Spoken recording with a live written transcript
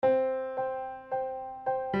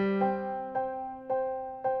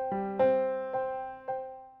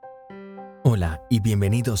Hola y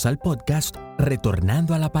bienvenidos al podcast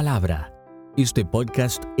Retornando a la Palabra. Este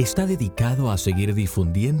podcast está dedicado a seguir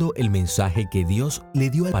difundiendo el mensaje que Dios le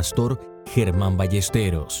dio al pastor Germán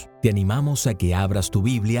Ballesteros. Te animamos a que abras tu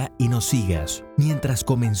Biblia y nos sigas mientras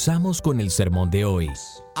comenzamos con el sermón de hoy.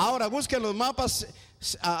 Ahora busquen los mapas.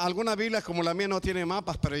 Alguna Biblia como la mía no tiene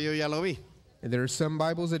mapas, pero yo ya lo vi. There are some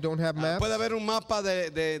Bibles that don't have maps. Puede haber un mapa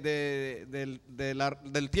del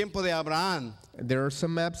tiempo de Abraham. There are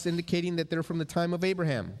some maps indicating that they're from the time of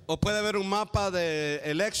Abraham. O puede haber un mapa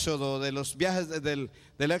del Éxodo, de los viajes del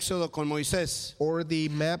Éxodo con Moisés. Or the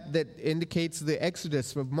map that indicates the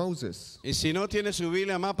Exodus of Moses. Y si no tiene su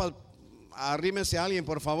Biblia mapa, arrímese a alguien,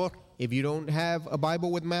 por favor. If you don't have a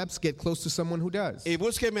Bible with maps, get close to someone who does. Y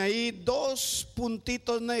búsqueme ahí dos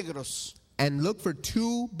puntitos negros. And look for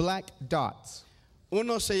two black dots.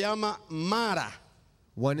 Uno se llama Mara.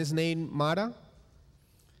 One is named Mara.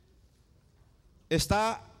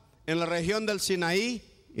 Está en la región del Sinaí.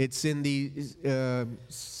 It's in the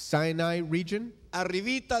Sinai region.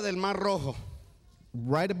 Arribita del Mar Rojo.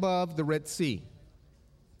 Right above the Red Sea.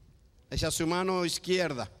 Hacia su mano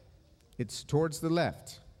izquierda. It's towards the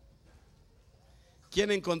left. ¿Quién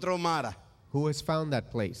encontró Mara? Who has found that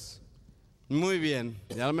place? Muy bien,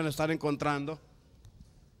 ya me lo están encontrando.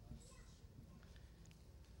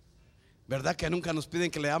 ¿Verdad que nunca nos piden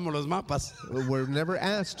que leamos los mapas? We're never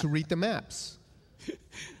asked to read the maps.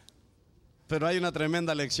 Pero hay una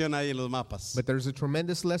tremenda lección ahí en los mapas. But there's a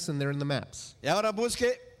tremendous lesson there in the maps. Y ahora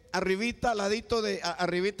busque arribita,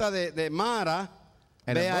 arribita de Mara,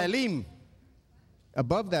 And ve a above- Elim.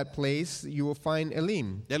 Above that place, you will find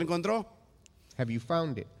Elim. ¿Ya lo encontró? Have you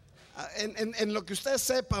found it? En lo que usted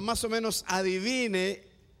sepa, más o menos adivine,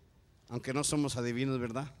 aunque no somos adivinos,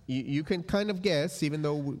 ¿verdad? You can kind of guess, even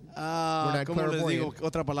though we're not ¿Cómo les digo? clairvoyant.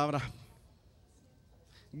 Otra palabra.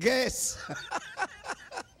 Guess.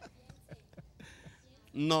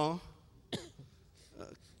 No.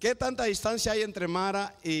 ¿Qué tanta distancia hay entre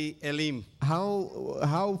Mara y Elim?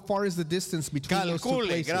 How far is the distance between those two Calcule,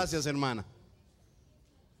 places? gracias hermana.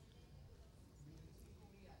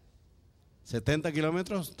 70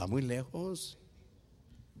 kilómetros, está muy lejos.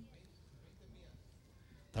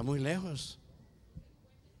 Está muy lejos.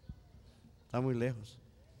 Está muy lejos.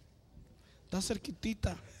 Está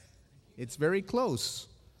cerquitita. It's very close.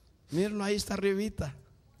 Mírenlo, ahí está arribita.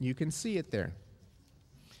 You can see it there.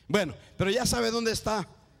 Bueno, pero ya sabe dónde está.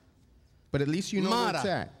 But at least you know where it's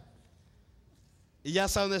Mara. at. Y ya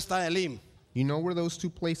sabe dónde está Elim. You know where those two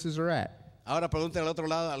places are at. Ahora pregúntale al otro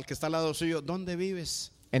lado, al que está al lado suyo, ¿dónde vives?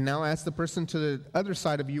 And now ask the person to the other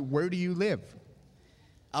side of you, where do you live?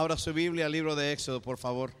 Abra su Biblia al libro de Éxodo, por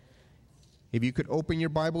favor. If you could open your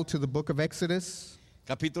Bible to the book of Exodus,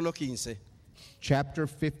 Capítulo 15. chapter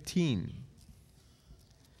 15.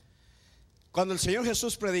 Cuando el Señor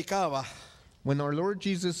Jesús predicaba, When our Lord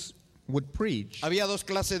Jesus would preach, había dos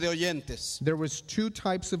clases de oyentes. there was two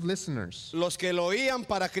types of listeners. Los que lo oían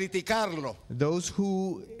para criticarlo. Those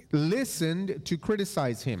who listened to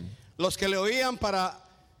criticize him. Los que le oían para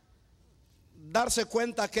darse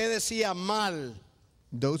cuenta que decía mal,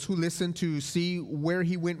 Those who listened to see where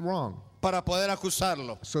he went wrong, para poder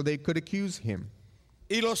acusarlo. so they could accuse him.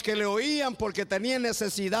 Y los que le oían porque tenían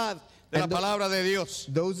necesidad de la And the- palabra de Dios.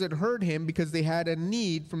 Those that heard him because they had a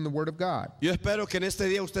need from the word of God. Yo espero que en este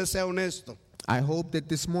día usted sea honesto I hope that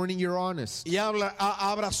this morning you're honest, y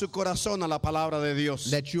abra su corazón a la palabra de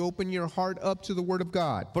Dios. that you open your heart up to the word of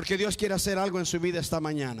God, Porque Dios quiere hacer algo en su vida esta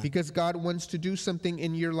mañana. because God wants to do something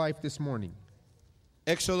in your life this morning.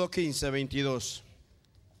 Éxodo 15, 22.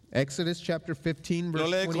 Exodus chapter 15, Lo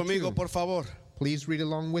lee verse conmigo, 22. por favor. Please read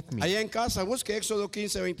along with me. Allá en casa, busque Éxodo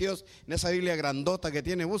 15, 22. En esa Biblia grandota que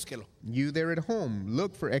tiene, búsquelo. You there at home,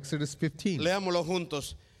 look for Exodus 15. Leámoslo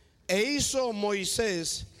juntos. E hizo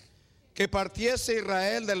Moisés que partiese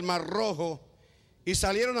Israel del Mar Rojo y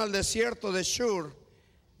salieron al desierto de Shur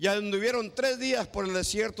y anduvieron 3 días por el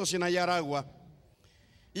desierto sin hallar agua.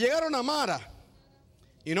 Y llegaron a Mara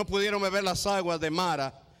y no pudieron beber las aguas de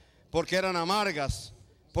Mara porque eran amargas.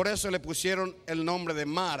 Por eso le pusieron el nombre de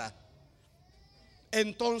Mara.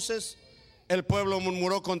 Entonces el pueblo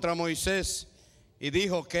murmuró contra Moisés y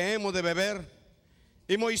dijo: ¿qué hemos de beber?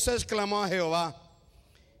 Y Moisés clamó a Jehová.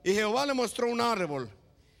 Y Jehová le mostró un árbol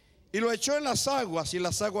y lo echó en las aguas, y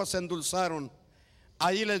las aguas se endulzaron.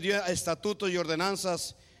 Allí les dio estatutos y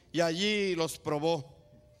ordenanzas, y allí los probó.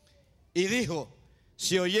 Y dijo: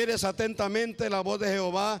 si oyeres atentamente la voz de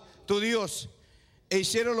Jehová tu Dios, e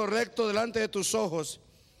hicieres lo recto delante de tus ojos,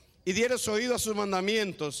 y dieres oído a sus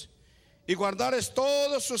mandamientos, y guardares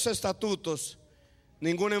todos sus estatutos,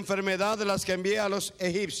 ninguna enfermedad de las que envié a los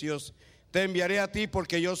egipcios te enviaré a ti,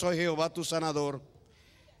 porque yo soy Jehová tu sanador.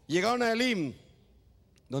 Llegaron a Elim,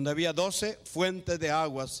 donde había 12 fuentes de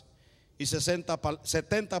aguas y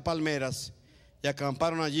 70 palmeras, y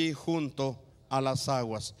acamparon allí junto a las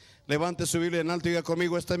aguas. Levante su Biblia en alto y diga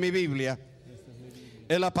conmigo: esta es mi Biblia.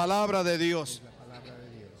 Es la palabra de Dios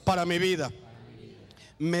para mi vida.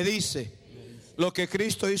 Me dice lo que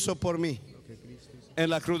Cristo hizo por mí en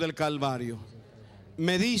la cruz del Calvario.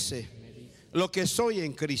 Me dice lo que soy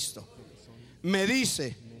en Cristo. Me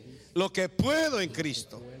dice lo que puedo en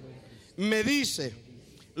Cristo. Me dice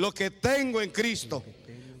lo que tengo en Cristo.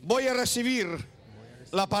 Voy a recibir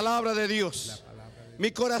la palabra de Dios.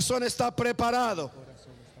 Mi corazón está preparado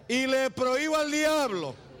y le prohíbo al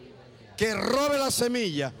diablo que robe la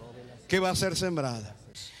semilla que va a ser sembrada.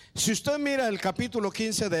 Si usted mira el capítulo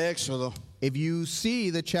 15 de Éxodo, If you see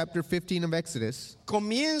the chapter 15 of Exodus,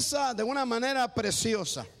 comienza de una manera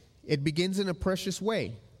preciosa. it begins in a precious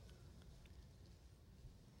way.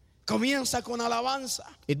 Comienza con alabanza.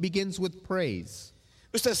 It begins with praise.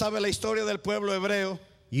 Usted sabe la historia del pueblo hebreo.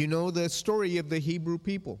 You know the story of the Hebrew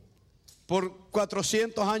people. Por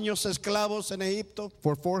 400 años esclavos en Egipto,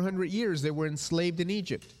 For 400 years they were enslaved in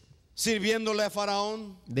Egypt. sirviéndole a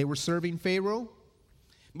Faraón, They were serving Pharaoh,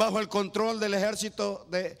 bajo el control del ejército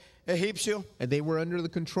de egipcio, and they were under the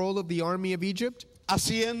control of the army of Egypt,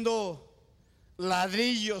 haciendo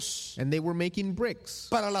ladrillos and they were making bricks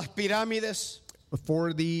para las pirámides.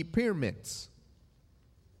 for the pyramids.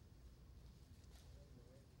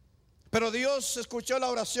 Pero Dios escuchó la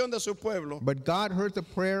oración de su pueblo But God heard the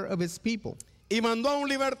prayer of his people, y mandó a un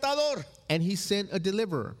libertador. and he sent a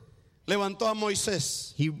deliverer. Levantó a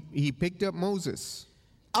Moisés. He picked up Moses.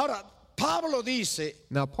 Ahora, Pablo dice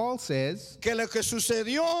Now Paul says que lo que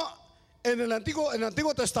sucedió en el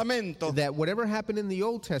Antiguo Testamento that whatever happened in the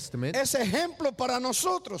Old Testament es ejemplo para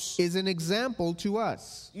nosotros. is an example to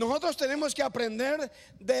us. Nosotros tenemos que aprender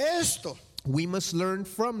de esto. We must learn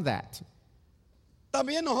from that.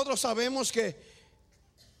 También nosotros sabemos que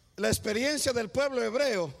la experiencia del pueblo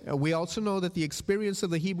hebreo We also know that the experience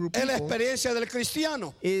of the Hebrew es la people experiencia del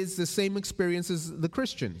cristiano. is the same experience as the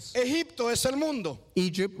Christians. Egipto es el mundo.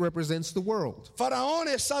 Egypt represents the world. Faraón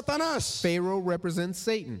es Satanás. Pharaoh represents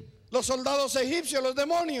Satan. Los soldados egipcios, los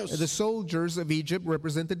demonios, The soldiers of Egypt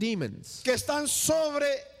represent the demons que están sobre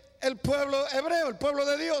el pueblo hebreo, el pueblo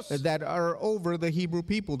de Dios. that are over the Hebrew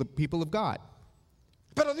people, the people of God.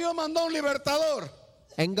 Pero Dios mandó un libertador,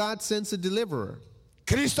 And God sends a deliverer,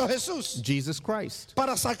 Cristo Jesús, Jesus Christ,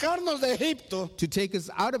 para sacarnos de Egipto to take us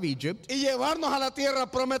out of Egypt y llevarnos a la tierra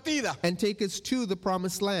prometida. and take us to the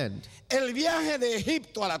promised land. El viaje de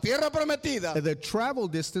Egipto a la tierra prometida The travel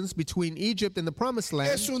distance between Egypt and the promised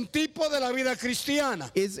land es un tipo de la vida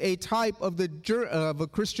cristiana. is a type of of a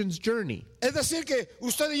Christian's journey. Es decir, que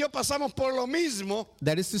usted y yo pasamos por lo mismo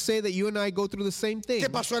That is to say that you and I go through the same thing que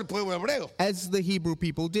pasó el pueblo hebreo. as the Hebrew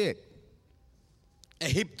people did.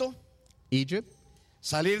 Egipto, Egypt,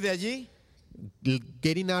 salir de allí.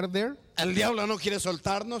 getting out of there, El diablo no quiere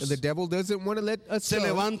soltarnos. the devil doesn't want to let us Se go.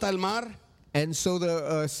 levanta el mar, And so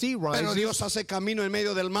the sea pero rises, Dios hace camino en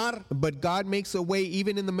medio del mar. but God makes a way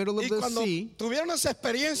even in the middle of Y the cuando sea. tuvieron esa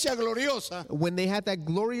experiencia gloriosa, When they had that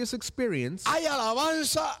glorious experience, hay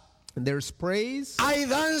alabanza, there's praise, hay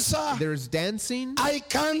danza, there's dancing, hay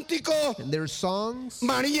cántico. and there's songs.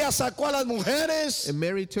 María sacó a las mujeres, And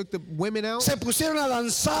Mary took the women out, se pusieron a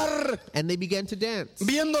danzar, and they began to dance,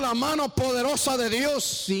 viendo la mano poderosa de Dios.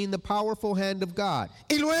 seeing the powerful hand of God.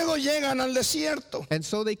 Y luego llegan al desierto. And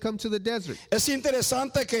so they come to the desert. Es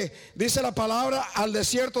interesante que dice la palabra al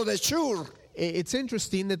desierto de Shur. It's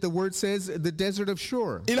interesting that the word says the desert of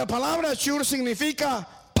Shur. Y la palabra Shur significa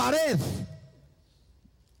pared.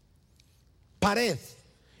 Pared.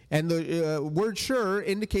 And the word Shur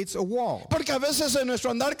indicates a wall. Porque a veces en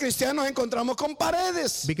nuestro andar cristiano nos encontramos con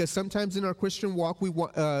paredes. Because sometimes in our Christian walk we face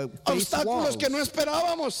Obstáculos walls, que no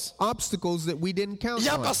esperábamos. obstacles that we didn't count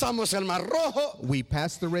Ya on. pasamos el mar rojo. We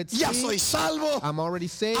passed the Red Ya soy Sea. salvo. I'm already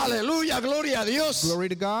saved. Aleluya, gloria a Dios. Glory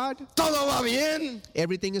to God. Todo va bien.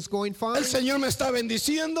 Everything is going fine. El Señor me está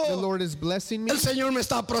bendiciendo. The Lord is blessing me. El Señor me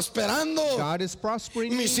está prosperando. God is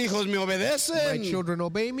prospering me. Mis hijos me My obedecen. children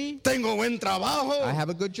obey me. Tengo buen trabajo. I have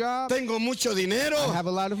a good job. Tengo mucho dinero. I have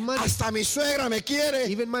a lot of money. Hasta mi suegra me quiere.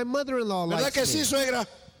 Even my mother-in-law ¿Verdad likes que sí, me. suegra?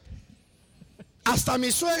 Hasta mi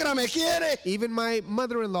suegra me quiere. Even my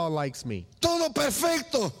mother-in-law likes me. Todo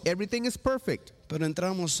perfecto. Everything is perfect. Pero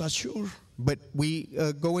entramos a Shur. But we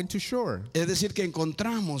go into Shur. Es decir, que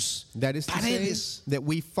encontramos That is to say paredes. that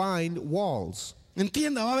we find walls.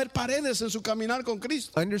 Entienda, va a haber paredes en su caminar con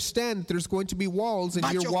Cristo. Understand there's going to be walls in Va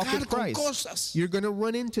a your walk chocar with con Christ. cosas. You're going to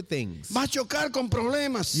run into things. Va a chocar con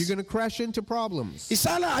problemas. You're going to crash into problems. Y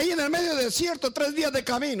sale ahí en el medio del desierto 3 días de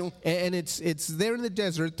camino. And it's there in the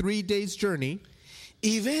desert, 3 days journey,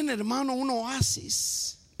 Y ven, hermano, un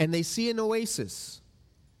oasis. and they see an oasis.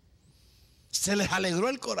 Se les alegró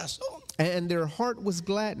el corazón. And their heart was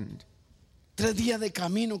gladdened. 3 días de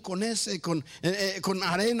camino con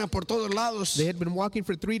arena por todos lados. They had been walking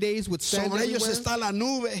for 3 days with sand Sobre ellos everywhere, está la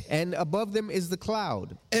nube. and above them is the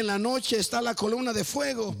cloud. En la noche está la columna de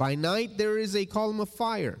fuego. By night there is a column of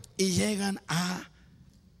fire. Y llegan a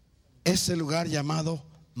ese lugar llamado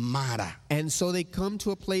Mara. And so they come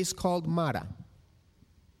to a place called Mara.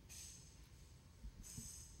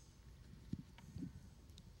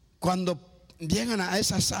 Cuando llegan a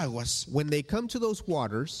esas aguas When they come to those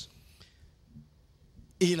waters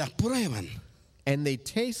y las prueban, and they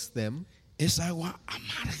taste them, es agua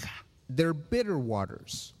amarga. they're bitter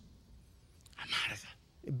waters.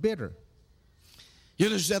 Amarga. Bitter. Yo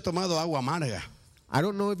no sé si usted ha tomado agua amarga, I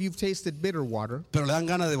don't know if you've tasted bitter water, pero le dan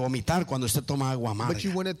ganas de vomitar cuando usted toma agua but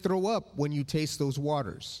you amarga. want to throw up when you taste those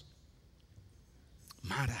waters.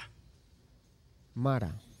 Mara.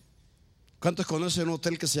 Mara. ¿Cuántos conocen un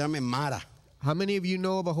hotel que se llame Mara? How many of you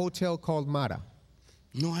know of a hotel called Mara?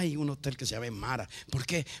 No hay un hotel que se llame Mara. ¿Por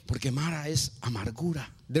qué? Porque Mara es amargura.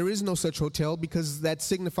 There is no such hotel because that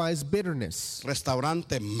signifies bitterness.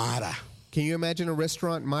 Restaurante Mara. Can you imagine a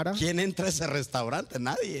restaurant, Mara? ¿Quién entra a ese restaurante?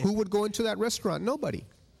 Nadie. Who would go into that restaurant? Nobody.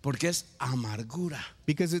 Porque es amargura.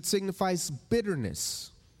 Because it signifies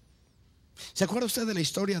bitterness. ¿Se acuerda usted de la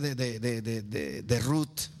historia de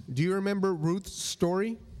Ruth? Do you remember Ruth's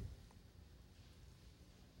story?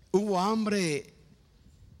 Hubo hambre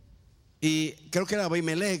y creo que era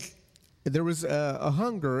Abimelech. There was a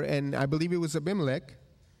hunger, and I believe it was Abimelech,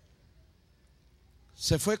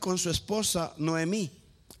 Se fue con su esposa Noemí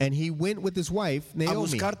and he went with his wife, a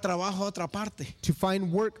Naomi, buscar trabajo a otra parte. to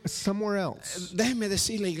find work somewhere else. Déjeme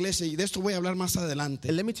decirle, iglesia, y de esto voy a hablar más adelante.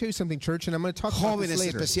 And let me tell you something, church, and I'm going to talk about this Jóvenes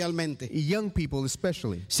later. especialmente. Young people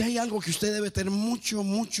especially. Si hay algo que usted debe tener mucho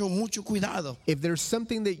cuidado, If there's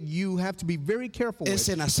something that you have to be very careful es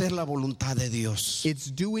with, en hacer la voluntad de Dios. it's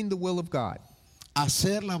doing the will of God.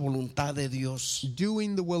 Hacer la voluntad de Dios.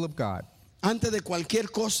 Doing the will of God. Antes de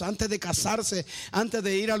cualquier cosa, antes de casarse, antes de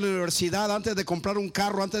ir a la universidad, antes de comprar un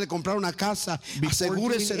carro, antes de comprar una casa,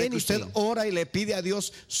 asegúrese de que usted ora y le pide a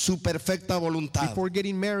Dios su perfecta voluntad. Before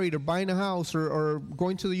getting married or buying a house or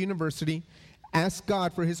going to the university, ask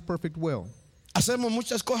God for his perfect will. Hacemos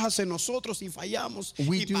muchas cosas en nosotros y fallamos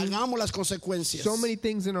We y do pagamos las consecuencias. So many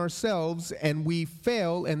things in ourselves, and we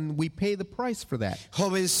fail, and we pay the price for that.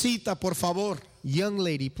 Jovencita, por favor, Young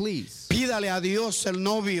lady, please. pídale a Dios el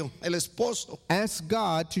novio, el esposo. Ask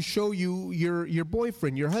God to show you your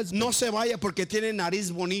boyfriend, your husband. No se vaya porque tiene nariz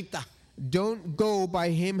bonita Don't go by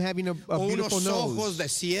him having a o beautiful unos ojos nose de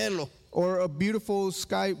cielo. or a beautiful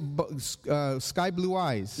sky blue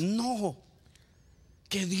eyes. No.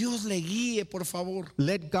 Que Dios le guíe, por favor.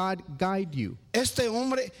 Let God guide you. Este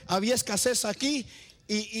hombre, había escasez aquí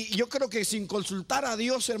y yo creo que sin consultar a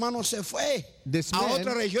Dios, hermano, se fue This a man-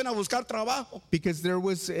 otra región a buscar trabajo. Because there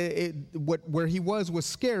was where he was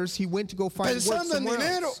scarce. He went to go find work Pensando en somewhere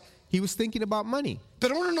dinero. else. He was thinking about money,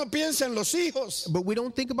 Pero uno no piensa en los hijos, but we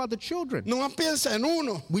don't think about the children. no piensa en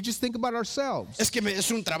uno. We just think about ourselves. Es que es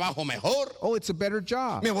un trabajo mejor. Oh, it's a better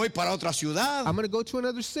job. Me voy para otra ciudad. I'm going to go to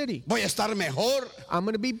another city. Voy a estar mejor. I'm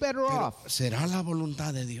going to be better off. Será la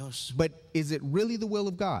voluntad de Dios. But is it really the will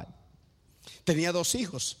of God? Tenía 2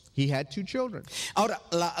 hijos. He had 2 children. Ahora,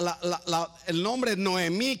 el nombre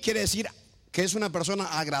Noemí quiere decir que es una persona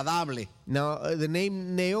agradable. Now, the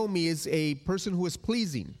name Naomi is a person who is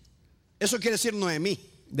pleasing. Eso quiere decir Noemí.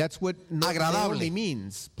 That's what Agradable. Naomi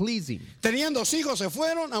means, pleasing. Tenían 2 hijos, se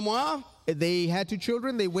fueron a Moab They had 2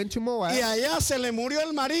 children. They went to y Moab. allá se le murió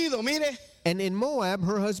el marido. Mire, And in Moab,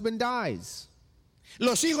 her husband dies.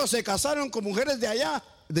 los hijos se casaron con mujeres de allá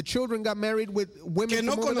The children got married with women que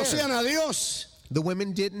no from over conocían there. a Dios The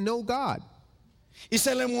women didn't know God. y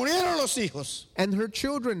se le murieron los hijos. And her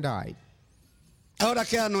children died. Ahora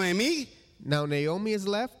queda Noemí, Now Naomi is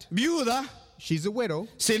left. viuda, She's a widow,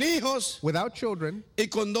 sin hijos without children, y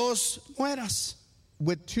con 2 nueras.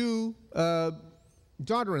 with 2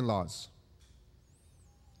 daughter-in-laws.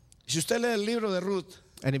 Si usted lee el libro de Ruth,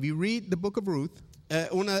 And if you read the book of Ruth,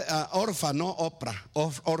 una Orfa, no Oprah,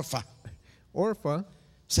 Orfa, Orpha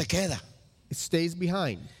se queda stays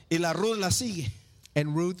behind, y la Ruth la sigue.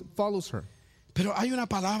 and Ruth follows her. Pero hay una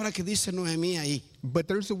palabra que dice Noemí ahí. But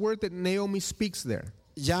there's a word that Naomi speaks there.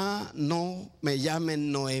 Ya no me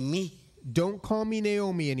llamen Noemí, Don't call me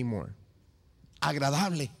Naomi anymore.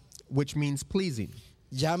 agradable. which means pleasing.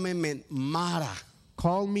 Llámeme Mara,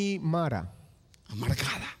 Call me Mara,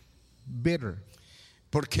 amargada, bitter,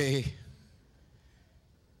 porque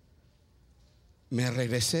me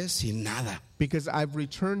regresé sin nada because I've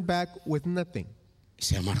returned back with nothing. y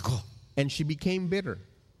se amargó. And she became bitter.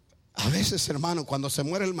 A veces, hermano, cuando se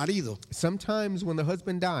muere el marido, Sometimes when the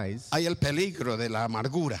husband dies, hay el peligro de la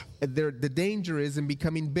amargura. the danger is in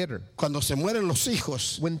becoming bitter. Cuando se mueren los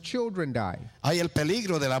hijos, When children die, hay el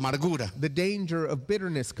peligro de la amargura. the danger of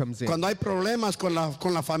bitterness comes in. Cuando hay problemas con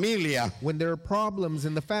la familia, When there are problems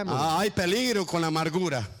in the family, hay peligro con la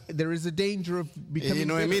amargura. there is a danger of Y becoming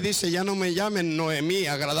Noemí bitter. dice, ya no me llamen Noemí,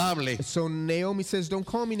 agradable. So Naomi says, don't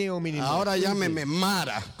call me Naomi anymore. Ahora Please llámeme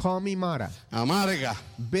Mara, call me Mara, amarga.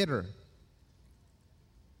 bitter.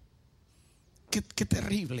 Qué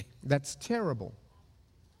terrible. That's terrible.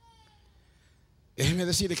 Déjeme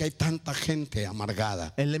decirle que hay tanta gente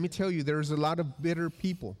amargada. And let me tell you, there's a lot of bitter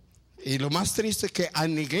people. Y lo más triste es que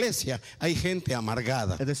en la iglesia hay gente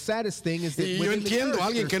amargada. And the saddest thing is that Y yo within the entiendo a church,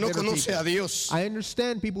 alguien que no there's bitter conoce a people. Dios. I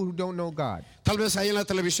understand people who don't know God. Tal vez ahí en la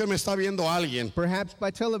televisión me está viendo alguien Perhaps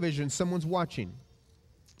by television, someone's watching,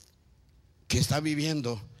 que está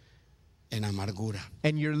viviendo en amargura.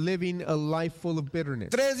 and you're living a life full of bitterness.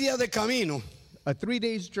 3 días de camino A 3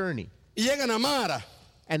 days journey, y llegan a Mara.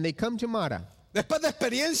 and they come to Mara. Después de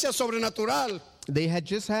experiencia sobrenatural, They had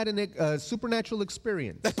just had a supernatural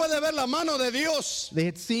experience. después de ver la mano de Dios, They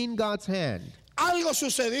had seen God's hand. algo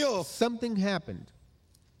sucedió. Something happened,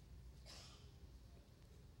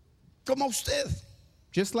 Como a usted,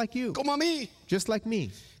 just like you, como a mí, just like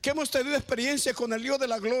me. que hemos tenido experiencia con el Dios de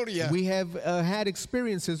la gloria, We have had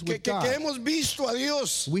experiences que with God. hemos visto a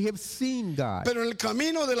Dios, We have seen God. pero en el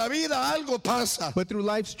camino de la vida algo pasa. But through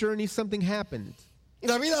life's journey, something happened.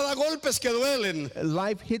 La vida da golpes que duelen.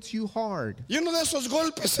 Life hits you hard. Y uno de esos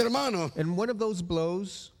golpes, hermano, And one of those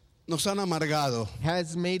blows nos han amargado.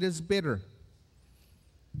 has made us bitter.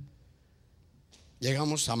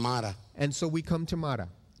 Llegamos a Mara. And so we come to Mara.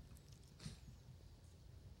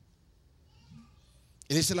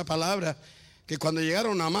 Y dice la palabra que cuando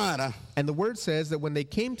llegaron a Mara, And the word says that when they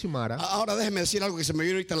came to Mara, ahora déjeme decir algo que se me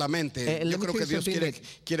vino ahorita a la mente. And Yo let me creo tell que you Dios something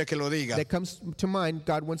quiere que lo diga. that comes to mind,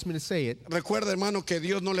 God wants me to say it. Recuerda, hermano, que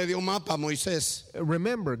Dios no le dio mapa a Moisés.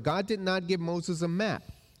 Remember, God did not give Moses a map.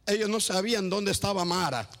 Ellos no sabían dónde estaba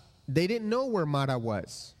Mara. They didn't know where Mara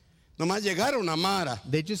was. Nomás llegaron a Mara.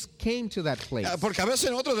 They just came to that place. Porque a veces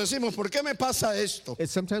nosotros decimos, ¿por qué me pasa esto? And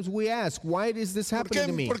sometimes we ask, why is this happening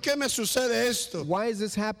to me? ¿Por qué me sucede esto? Why is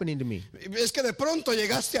this happening to me? Es que de pronto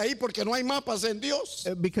llegaste ahí porque no hay mapas en Dios.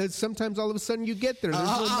 Because sometimes all of a sudden you get there. There's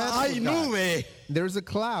no map Hay of God. nube, There's a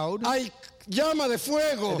cloud. hay llama de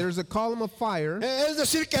fuego. There's a column of fire. Es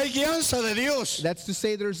decir, que hay guianza de Dios. That's to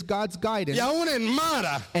say there's God's guidance. Y aún en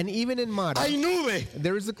Mara And even in Mara, hay nube.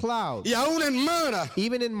 there is a cloud. Y aún en Mara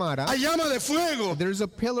Even in Mara, hay llama de fuego. there's a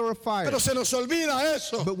pillar of fire. Pero se nos olvida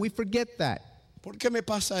eso. But we forget that. ¿Por qué me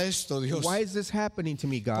pasa esto, Dios? Why is this happening to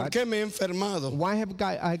me, ¿Por God? qué me he enfermado? Why have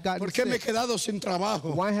I gotten ¿Por qué me he sick? quedado sin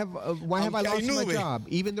trabajo? Why have I Aunque hay lost my nube. job?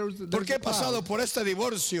 Even there's ¿Por qué a he pasado cloud. por este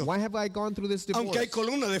divorcio? Why have I gone through this divorce? Aunque hay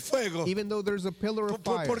columna de fuego. Even though there's a pillar of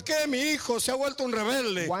fire. ¿Por qué mi hijo se ha vuelto un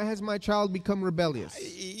rebelde? Why has my child become rebellious?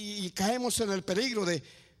 Y caemos en el peligro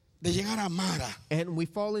de llegar a Mara. And we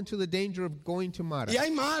fall into the danger of going to Mara. Y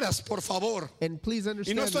hay maras, por favor. And please Y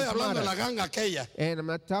understand, no estoy there's hablando de la Mara. ganga aquella. And I'm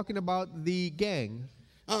not talking about the gang.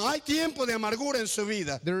 Hay tiempo de amargura en su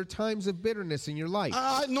vida. There are times of bitterness in your life.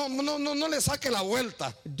 No le saque la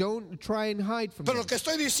vuelta. Don't try and hide from Pero lo them. que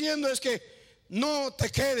estoy diciendo es que no te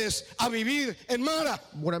quedes a vivir en Mara.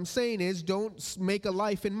 What I'm saying is, don't make a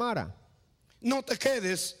life in Mara. No te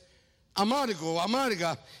quedes amargo,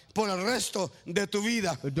 amarga por el resto de tu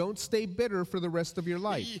vida. Don't stay bitter for the rest of your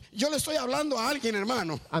life. Y yo le estoy hablando a alguien,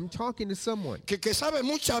 hermano, I'm talking to someone que sabe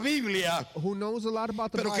mucha Biblia, who knows a lot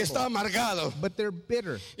about the pero que está Bible, amargado. but they're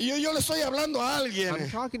bitter. Y yo le estoy hablando a I'm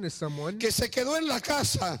alguien talking to someone que se quedó en la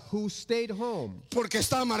casa who stayed home porque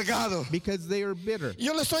está amargado. because they are bitter.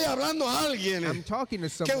 Yo le estoy hablando a I'm alguien talking to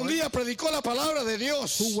que un someone día predicó la palabra de who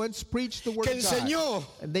Dios, once preached the word que of God. enseñó,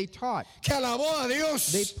 And they taught. que alabó a They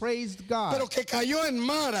Dios, praised God. pero que cayó en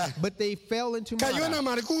Mara, But they fell into cayó en Mara.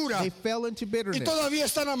 amargura They fell into y bitterness. todavía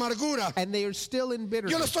está en amargura. And they are still in Yo le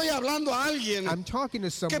bitterness. estoy hablando a alguien I'm talking to que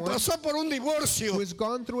someone pasó por un divorcio who has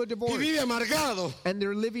gone through a y divorce vive amargado. and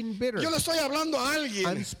they're living bitter. Yo le estoy hablando a I'm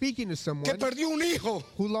alguien speaking to que someone perdió un hijo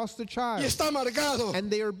who lost a y child está amargado. and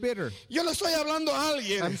they are bitter. Yo le estoy hablando a I'm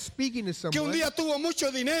alguien speaking to que un someone día tuvo mucho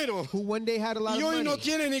dinero who one day had a lot y of hoy no money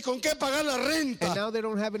tiene ni con qué pagar la and renta now they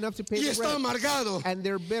don't have enough to pay y the está rent amargado. and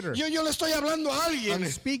they're bitter. Yo le estoy hablando a alguien I'm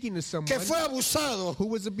speaking speaking to someone que fue abusado, who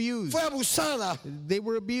was abused. fue abusada They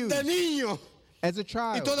were abused de niño as a y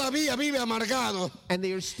child, todavía vive amargado. and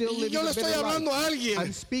they are still Y living yo le a estoy bitter hablando life. a alguien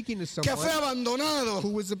I'm speaking to que fue someone abandonado, who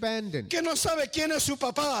was abandoned. que no sabe quién es su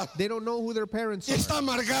papá They don't know who their parents y está are,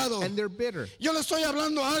 amargado. and they're bitter. Yo le estoy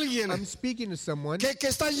hablando a alguien I'm speaking to someone que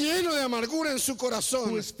está lleno de amargura en su who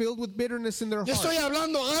corazón. is filled with bitterness in their Yo estoy heart.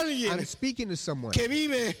 hablando a I'm alguien speaking to someone que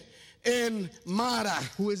vive en Mara.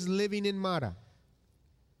 who is living in Mara.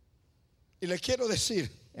 Y le quiero decir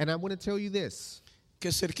And I want to tell you this, que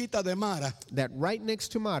cerquita de Mara that right next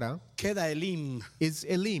to Mara queda Elim. is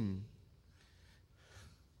Elim.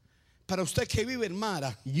 Para usted que vive en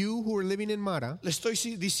Mara, You who are living in Mara, le estoy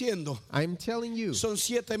diciendo, I'm telling you, son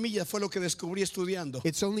 7 millas, fue lo que descubrí estudiando.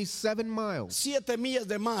 it's only 7 miles. 7 millas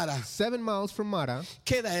de Mara 7 miles from Mara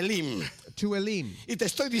queda Elim. to Elim. Y te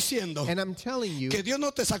estoy diciendo And I'm telling you que Dios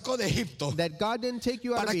no te sacó de Egipto that God didn't take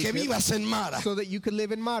you out para of que Egypt vivas en Mara. so that you could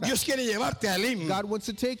live in Mara. Dios quiere llevarte a Elim. God wants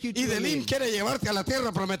to take you Y to de Elim Elim. quiere llevarte a la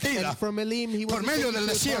tierra prometida. And from Elim, He Por wants to take medio you del to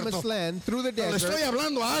the desierto. promised land through the Pero le estoy desert.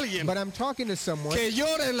 hablando a alguien But I'm talking to someone que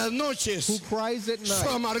llora en las who noches cries at su night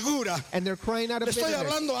amargura. and they're crying out Le of estoy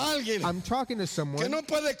bitterness. hablando a alguien I'm talking to que someone no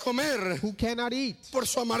puede comer who cannot eat por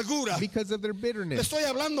su amargura. because of their Le bitterness. estoy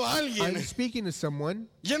hablando a I'm alguien speaking to someone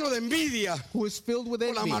lleno de envidia who is filled with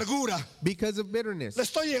por la envy amargura. because of bitterness. Le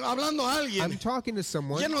estoy hablando a I'm alguien talking to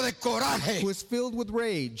someone lleno de coraje who is filled with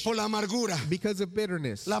rage por la amargura. because of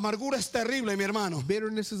bitterness. La amargura es terrible, mi hermano.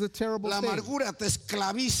 Bitterness is a terrible La thing. amargura te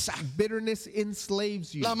esclaviza. Bitterness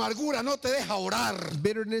enslaves you. La amargura no te deja orar.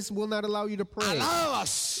 Bitterness will not allow you to pray.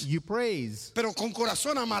 Alabas, You praise, pero con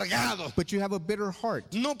corazón amargado. but you have a bitter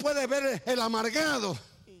heart. No puede ver el amargado.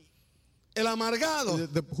 El amargado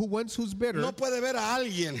Who's bitter no puede ver a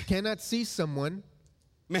alguien cannot see someone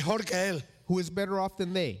mejor que él. who is better off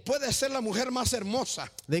than they. Puede ser la mujer más hermosa,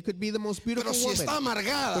 They could be the most beautiful pero si está woman,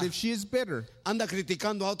 amargada, but if she is bitter, anda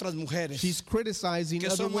criticando a otras mujeres she's criticizing que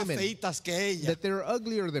other son más women feitas que ella. that they're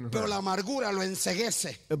uglier than Pero her. la amargura lo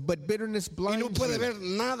enceguece But bitterness y blinds no puede you. ver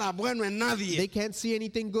nada bueno en They nadie. can't see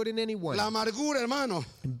anything good in anyone. La amargura, hermano,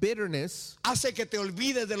 Bitterness hace que te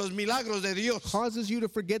olvides de los milagros de Dios. causes you to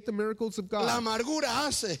forget the miracles of La God. amargura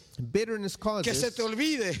hace Bitterness que se causes te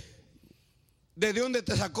olvide de dónde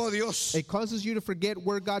te sacó Dios. it causes you to forget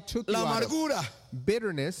where God took you La out of. amargura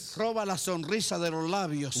Bitterness roba la sonrisa de los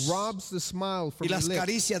labios robs the smile y from your las lips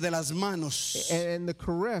caricias de las manos. and the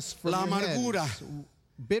caress from La your amargura hands.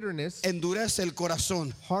 Bitterness endurece el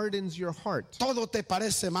corazón. hardens your heart. Todo te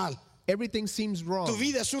parece mal. Everything seems wrong. Tu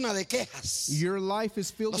vida es una de quejas. Your life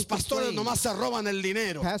is filled Los with pastores complaints. nomás se roban el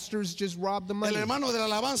dinero. Pastors just rob the El money. hermano de la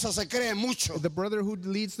alabanza se cree mucho. The brother who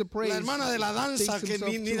leads the praise La hermana de la danza thinks que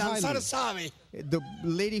himself ni too danzar highly. sabe. The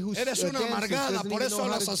lady who Eres una dances amargada, doesn't por even eso know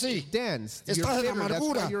how hablas to así. dance. Estás You're en bitter, that's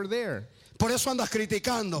amargura. why you're there. Por eso andas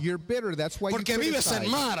criticando. You're bitter, that's why Porque you vives en criticize.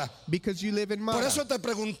 Mara. Because you live in Por Mara. eso te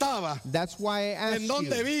preguntaba, That's why I asked ¿en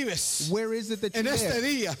dónde you, vives? where is it that you En este live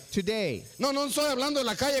día. today? No, no estoy hablando de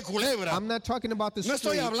la calle Culebra. I'm not talking about the No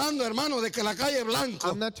estoy street. hablando, hermano, de que la calle Blanco.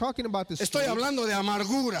 I'm not talking about the Estoy street. hablando de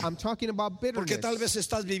amargura. I'm talking about Porque tal bitterness. vez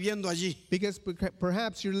estás viviendo allí. Because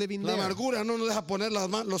perhaps you're living La there. amargura no nos deja poner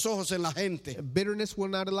los ojos en la gente. Bitterness will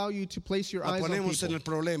not allow you to place your La eyes on ponemos en people. el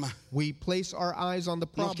problema. We place our eyes on the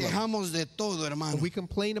Nos problem. quejamos de todo, hermano. We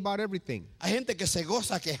complain about everything. Hay gente que se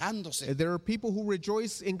goza quejándose. There are people who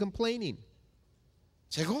rejoice in complaining.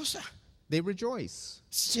 Se goza. They rejoice.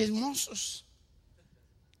 Chismosos.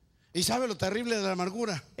 ¿Y sabe lo terrible de la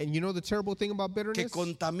amargura? And you know the terrible thing about Que bitterness?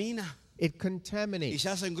 contamina It y contaminates. se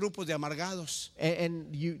hacen grupos de amargados.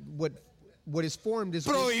 And what is formed is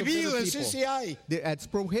groups of Prohibido bitter en people. CCI. That's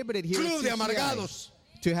prohibited here Club at de CCI, amargados.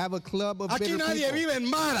 to have a club of Aquí bitter nadie people. vive en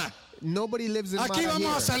Mara. Nobody lives in Aquí Mara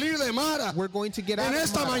vamos a here. salir de Mara. We're going to get out En of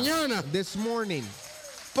esta Mara mañana. this morning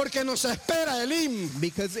Porque nos espera Elim.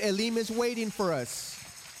 because Elim is waiting for us.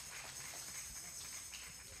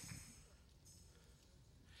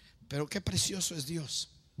 Pero qué precioso es Dios.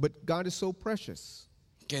 But God is so precious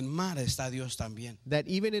Que en Mara está Dios también. that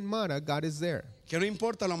even in Mara, God is there. Que no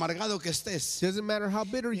importa lo amargado que estés. Doesn't matter how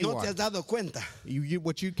bitter you No te are. has dado cuenta.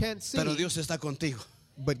 What you can't see, Pero Dios está contigo.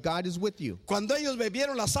 but God is with you. Cuando ellos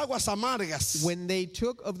bebieron las aguas amargas, When they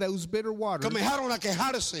took of those bitter waters, comenzaron a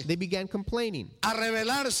quejarse, they began complaining a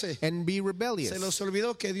rebelarse. and be rebellious. Se les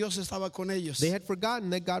olvidó que Dios estaba con ellos. They had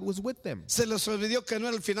forgotten that God was with them. Se les olvidó que no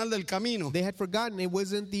era el final del camino. They had forgotten it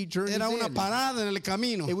wasn't the journey's Era una end. parada en el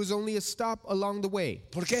camino. It was only a stop along the way.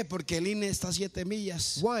 ¿Por qué? Porque el INE está a 7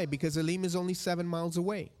 millas. Why? Because Elim is only 7 miles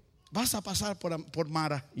away. Vas a pasar por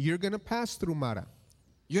Mara. You're going to pass through Mara.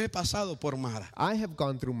 Yo he pasado por Mara. I have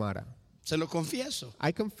gone through Mara. Se lo confieso.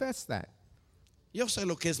 I confess that. Yo sé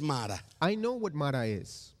lo que es Mara. I know what Mara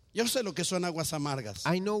is. Yo sé lo que son aguas amargas.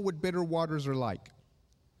 I know what bitter waters are like.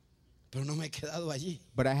 Pero no me he quedado allí.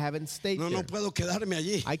 But I haven't stayed No there. puedo quedarme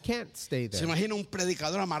allí. I can't stay Se there. imagina un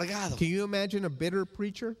predicador amargado. Can you imagine a bitter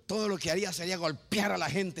preacher? Todo lo que haría sería golpear a la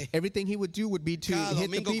gente. Everything he would do would be to Cada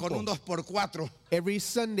hit the domingo con un people. 2x4. Every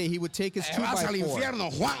Sunday he would take his Te vas al 2x4.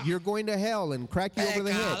 infierno, Juan. You're going to hell and crack you over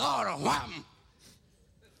the head. Pecador, Juan.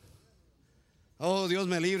 Oh, Dios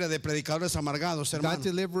me libre de predicadores amargados, God hermano.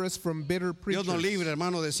 deliver us from bitter Dios preachers. nos libre,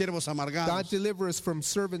 hermano, de siervos God amargados. deliver us from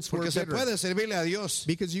servants who are Porque se bitter. puede servirle a Dios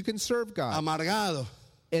Because you can serve God amargado,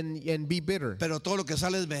 and be bitter. pero todo lo que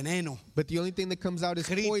sale es veneno. But the only thing that comes out is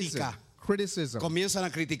poison, Crítica. criticism. Comienzan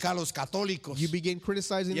a criticar a los católicos You begin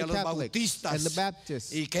criticizing y a the los Catholics bautistas and the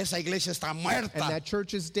Baptists, y que esa iglesia está and muerta. that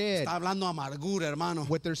church is dead. Está hablando amargura, hermano.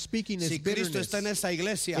 What they're speaking is Si Cristo bitterness. está en esa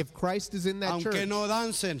iglesia, If Christ is in that aunque church, no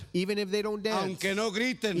dancen, even if they don't dance, aunque no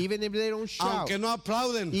griten, even if they don't shout, aunque no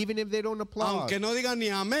aplauden, even if they don't applaud, aunque no digan ni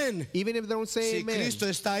amén, even if they don't say si amen, Cristo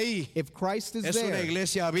está ahí, if Christ is es una there,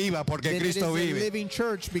 iglesia viva porque then it is Cristo a vive. living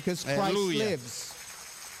church because Christ Aleluya. lives.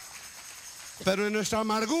 Pero en nuestra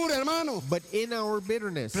amargura, hermano, But in our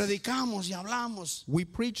bitterness, predicamos y hablamos. we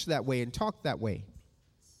preach that way and talk that way.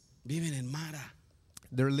 Viven en Mara.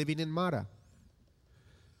 They're living in Mara.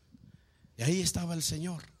 Y ahí estaba el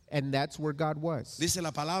Señor. And that's where God was. Dice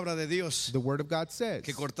la palabra de Dios The Word of God says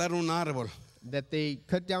que cortaron un árbol that they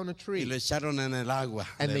cut down a y tree lo echaron en el agua.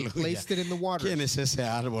 and they Aleluya. placed it in the water. ¿Quién es ese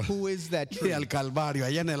árbol? Who is that Mire tree? al Calvario,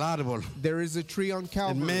 allá en el árbol, There is a tree on en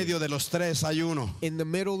Calvary. medio de los tres hay uno. In the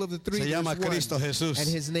middle of the three, Se llama there's one. Cristo Jesús. And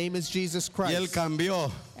his name is Jesus Y él Christ.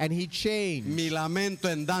 cambió And he changed. mi lamento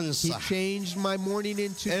en He danza. changed my mourning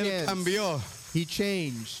into Él dance. cambió He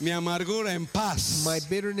changed mi amargura en paz. my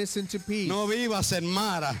bitterness into peace. No vivas en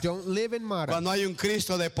Mara Don't live in Mara. cuando hay un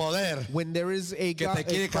Cristo de poder When there is a que God, te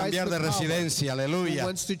quiere a Christ cambiar of de power residencia. who Aleluya.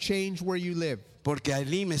 wants to change where you live. Porque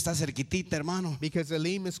Elim está cerquitita, hermano. Because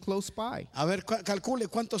Elim is close by. A ver, calcule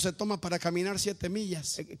cuánto se toma para caminar 7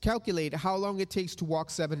 millas. Calculate how long it takes to walk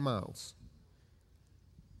 7 miles.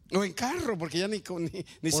 O en carro, porque ya ni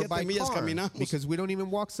Or 7 by millas car, caminamos. because we don't even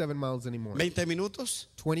walk 7 miles anymore. 20 minutos,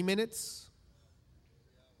 20 minutes,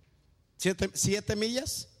 7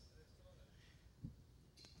 millas.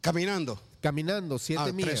 Caminando. caminando 7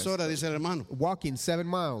 3 millas. horas, dice el hermano. Walking 7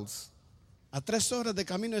 miles. A 3 horas de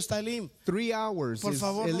camino está Elim. 3 hours Por is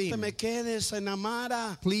favor, no te Elim. me quedes en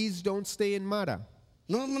Amara. Please don't stay in Mara.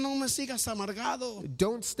 No me sigas amargado.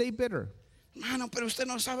 Don't stay bitter. Mano, pero usted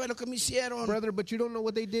no sabe lo que me hicieron. Brother, but you don't know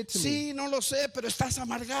what they did to me. Sí, no lo sé, pero estás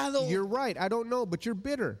amargado. You're right. I don't know, but you're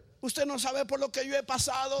bitter. Usted no sabe por lo que yo he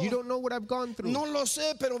pasado. You don't know what I've gone through. No lo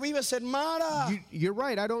sé, pero vives en Mara. You're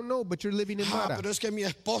right. I don't know, but you're living in Mara. Pero es que mi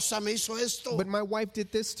esposa me hizo esto. But my wife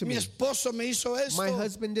did this to Mi me. esposo me hizo esto. My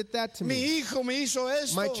husband did that to Mi me. hijo me hizo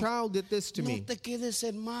esto. My child did this to No me. te quedes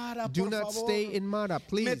en Mara, Do por not favor. stay in Mara,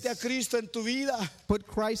 please. Mete a Cristo en tu vida. Put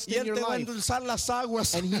Christ Y in Él your te va a life. endulzar las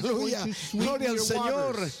aguas. And he's going Aleluya. to sweeten Gloria al your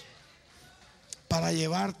Señor. waters. Para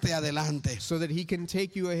llevarte adelante. So that he can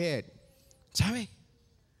take you ahead. ¿Sabe?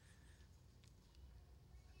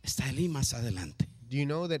 Está Elim más adelante. Do you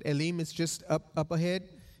know that Elim is just up ahead?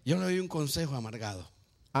 Yo le doy un consejo amargado.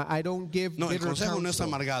 I don't give No, el bitter consejo no es counsel.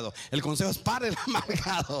 amargado. El consejo es para el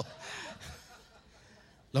amargado.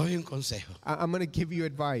 Le doy un consejo. I'm going to give you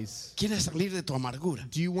advice. ¿Quieres salir de tu amargura?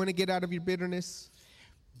 Do you want to get out of your bitterness?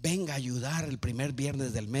 Venga a ayudar el primer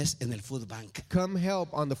viernes del mes en el Food Bank. Come help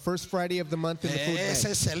on the first Friday of the month in the food Ese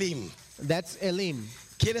bank. es Elim. That's Elim.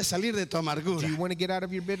 ¿Quieres salir de tu amargura? Do you want to get out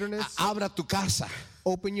of your bitterness? Abra tu casa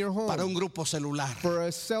Open your para un home grupo celular for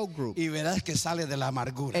a cell group, y verás que sale de la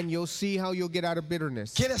amargura. and you'll see how you'll get out of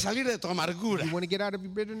bitterness. ¿Quieres salir de tu amargura? You want to get out of your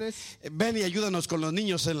bitterness? Ven y ayúdanos con los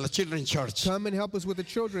niños en la Children's Church. Come and help us with the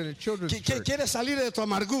children at Children's Church. ¿Quieres salir de tu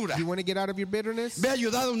amargura? You want to get out of your bitterness? Ve a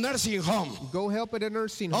ayudar a un nursing home. Go help at a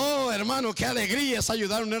nursing home. Oh, hermano, qué alegría es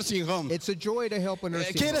ayudar a un nursing home. It's a joy to help a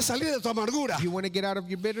nursing home. ¿Quieres salir de tu amargura? You want to get out of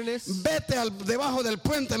your bitterness? Vete debajo del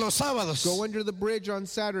puente los sábados. Go under the bridge on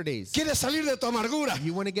Saturdays. ¿Quieres salir de tu amargura?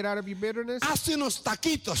 You want to get out of your bitterness? Hazte unos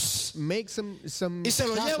taquitos Make some y se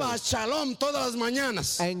los lleva a tacos Shalom todas las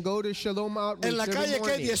mañanas and go to Shalom Outreach en la every calle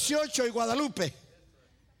morning. que 18 y Guadalupe.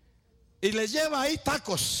 Y les lleva ahí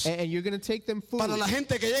tacos And you're going to take them food para la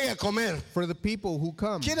gente que llegue a comer. for the people who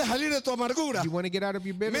come. ¿Quieres salir de tu amargura? You want to get out of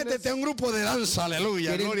your bitterness? Métete a un grupo de danza,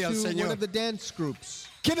 aleluya, Get gloria al into one Señor. of the dance groups.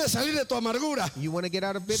 ¿Quieres salir de tu amargura? You want to get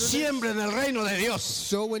out of bitterness? Siempre en el reino de Dios.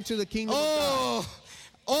 Sow into the kingdom of Oh,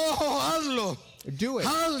 Ojo, hazlo. Do it.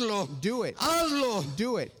 Hazlo. Do it. Hazlo.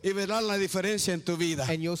 Do it. Y verás la diferencia en tu vida.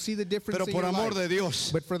 And you'll see the difference Pero in por your amor life. de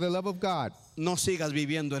Dios, But for the love of God, no sigas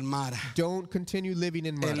viviendo en Mara. don't continue living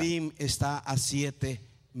in Mara. Elim está a 7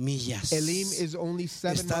 millas. Elim is only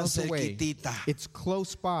 7 Está miles away. cerquitita. It's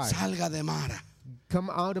close by. Salga de Mara. Come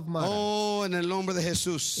out of Mara. Oh, en el nombre de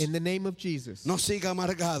Jesús. In the name of Jesus. No siga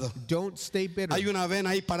amargado. Don't stay bitter. Hay una vena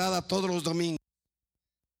ahí parada todos los domingos.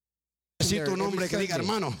 Necesito un hombre que diga,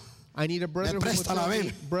 hermano, I need a brother me who will presta la tell me,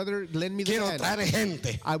 vena. brother, lend me the quiero hand. traer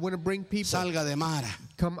gente. I want to bring people. Salga de Mara.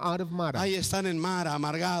 Come out of Mara. Ahí están en Mara,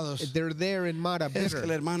 amargados. They're there in Mara, Es que el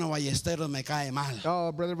bitter. hermano Ballesteros me cae mal.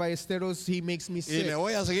 Oh, Brother Ballesteros, he makes me Y sick. le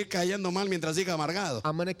voy a seguir cayendo mal mientras siga amargado.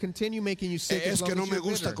 I'm going to continue making you sick as Es long que no as me you're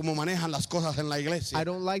gusta bitter. cómo manejan las cosas en la I iglesia.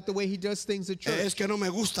 don't like the way he does things at church. Es que no me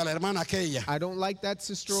gusta la hermana aquella. I don't like that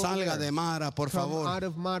sister over Salga there. de Mara, por Come favor. out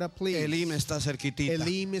of Mara, please. Elim está cerquitita.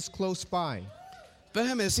 Elim is close by.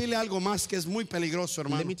 Déjeme decirle algo más que es muy peligroso, Let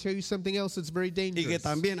hermano, me tell you something else that's very y que dangerous.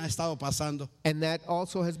 también ha estado pasando. And that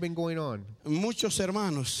also has been going on. Muchos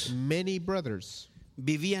hermanos Many brothers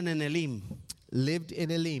vivían en Elim. lived in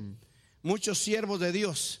Elim. Muchos siervos de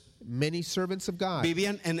Dios Many servants of God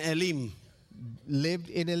vivían en Elim. lived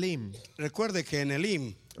in Elim. Recuerde que en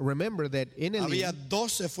Elim Remember that in había Elim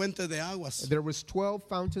 12 fuentes de aguas. there was 12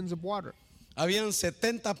 fountains of water. Habían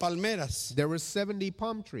 70 palmeras. There were 70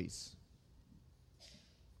 palm trees.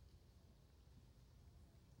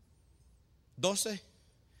 12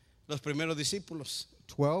 los primeros discípulos.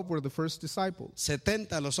 12 were the first disciples.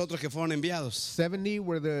 70 los otros que fueron enviados. 70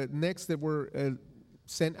 were the next that were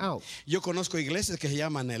sent out. Yo conozco iglesias que se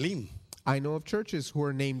llaman Elim. I know of churches who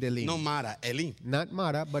are named Elim. No Mara, Elim. Not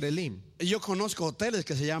Mara, but Elim. Yo conozco hoteles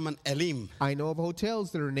que se llaman Elim. I know of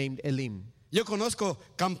hotels that are named Elim. Yo conozco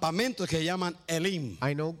campamentos que se llaman Elim.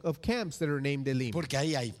 I know of camps that are named Elim. Porque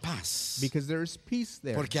ahí hay paz. Because there's peace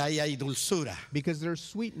there. Porque ahí hay dulzura. Because there's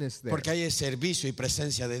sweetness there. Porque ahí hay servicio y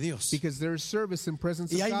presencia de Dios. Because there's service and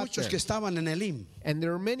presence Y of hay God muchos there. que estaban en Elim. And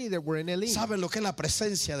there are many that were in Elim. Saben lo que es la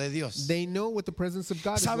presencia de Dios. They know what the presence of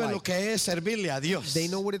God is Saben lo like. que es servirle a Dios. They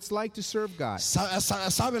know what it's like to serve God.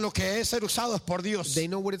 Saben lo que es ser usados por Dios. They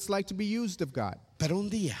know what it's like to be used of God. Pero un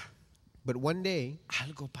día But one day,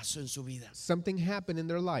 algo pasó en su vida. something happened in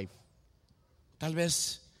their life. Tal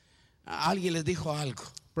vez alguien les dijo algo.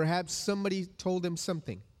 Perhaps somebody told them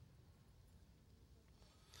something.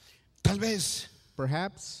 Tal vez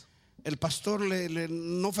Perhaps el pastor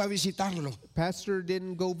no fue a visitarlo pastor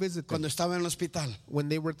didn't go visit them cuando estaba en el hospital. when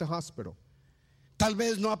they were at the hospital. Tal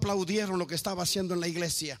vez no aplaudieron lo que estaba haciendo en la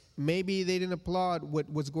iglesia. Maybe they didn't applaud what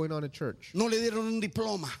was going on at church. No le dieron un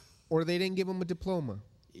diploma. Or they didn't give them a diploma.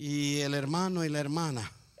 Y el hermano y la hermana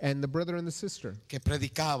And the brother and the sister que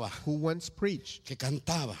predicaba, who once preached, que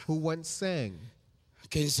cantaba, who once sang,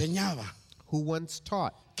 que enseñaba, who once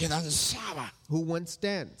taught, que danzaba, who once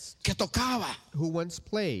danced, que tocaba, who once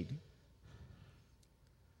played,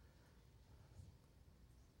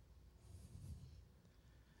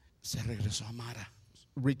 se regresó a Mara.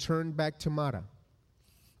 returned back to Mara.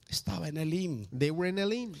 Estaba en Elim. They were in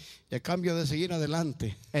Elim. Y a cambio de seguir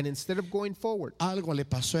adelante, And instead of going forward, algo le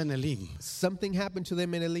pasó en Elim, something happened to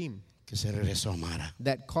them in Elim que se regresó a Mara.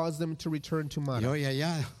 that caused them to return to Y Mara. hoy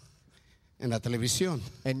allá en la televisión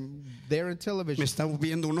And there in me television, está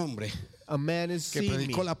viendo un hombre a man is que seeing me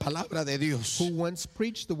predicó la palabra de Dios. who once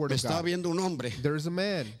preached the word Me of está God. viendo un hombre There's a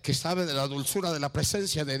man que sabe de la dulzura de la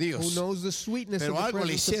presencia de who Dios. knows the sweetness Pero of the algo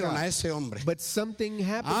le presence of hicieron a God. ese hombre. But something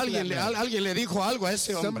happened to that man. Alguien le dijo algo a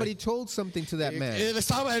ese Somebody hombre. told something to that man. Él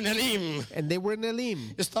estaba en Elim. And they were in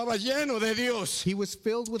Elim. Estaba lleno de Dios. He was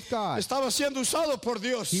filled with God. Estaba siendo usado por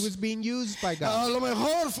Dios. He was being used by A God. lo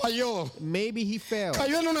mejor falló. Maybe he failed.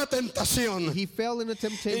 Cayó en una tentación. He fell in a Y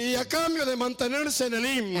temptation. a cambio de mantenerse en And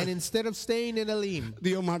Elim, instead of staying in Elim,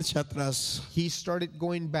 dio marcha atrás. he started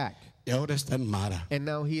going back. Y ahora está en Mara. And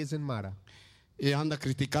now he is in Mara. Y anda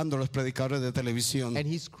criticando a los predicadores de televisión. And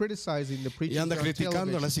he's criticizing the Y preachers anda on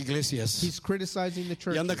criticando a television. las iglesias. He's criticizing the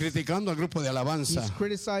Y anda churches. criticando al grupo de alabanza. He's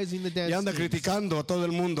criticizing the Y dance anda teams. criticando a todo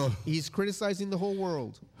el mundo. He's criticizing the whole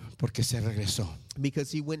world Porque se regresó.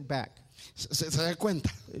 because he went back. ¿Se da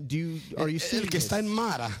cuenta? Are you El seeing que this? está en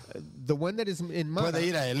Mara The one that is in Mara puede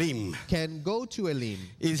ir a Elim can go to Elim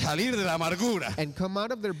y salir de la amargura. and come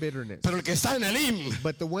out of their bitterness. Pero el que está en Elim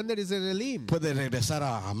But the one that is in Elim puede regresar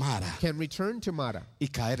a Mara can return to Mara y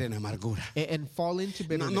caer en amargura. and fall into No,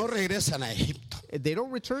 bitterness. no regresan a Egipto. They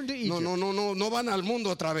don't return to Egypt. No van al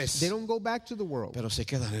mundo otra vez. They don't go back to the world. Pero se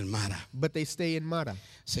quedan en Mara. But they stay in Mara.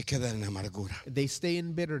 Se quedan en amargura. They stay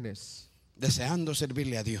in bitterness. deseando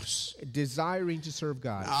servirle a Dios. desiring to serve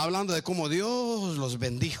God. Hablando de cómo Dios los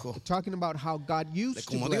bendijo, Talking about how God de used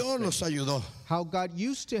to cómo bless Dios them, los ayudó, how God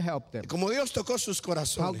used to help them, de cómo Dios tocó sus how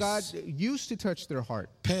God corazones. used to touch their heart.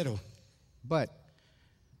 Pero But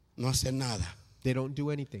no hacen nada they don't do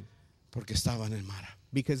anything porque estaban en Mara.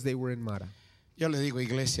 because they were in Mara. Yo le digo,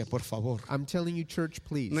 iglesia, por favor, I'm telling you, church,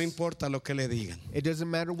 please. no importa lo que le digan, It doesn't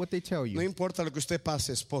matter what they tell no you. importa lo que usted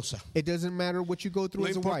pase, esposa, It doesn't matter what you go through no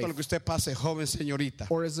as a importa lo wife que usted pase, joven señorita.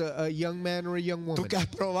 or as a young man or a young Tú woman. que has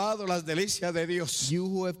probado las delicias de Dios, You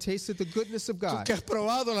who have tasted the goodness of tú God. que has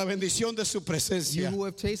probado la bendición de su You presencia, who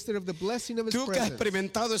have tasted of the blessing of His tú que has presence.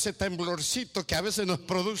 experimentado ese temblorcito que a veces nos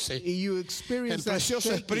produce You el experience that precioso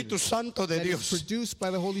shaking Espíritu Santo de that is Dios. produced by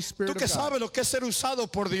the Holy Spirit Tú que of God. sabes lo que es ser usado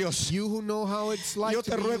por Dios. You who know how it's like Yo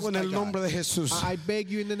to te be ruego used en by el nombre God. de Jesús, I beg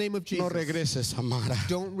you in the name of no Jesus. regreses a Mara,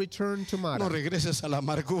 Don't return to no Mara. regreses a la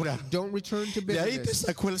amargura. Don't return to De ahí te bitterness.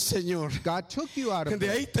 sacó el Señor, God took you out of de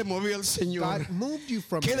there. ahí te movió el Señor. God moved you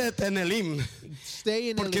from there. Quédate en Elim,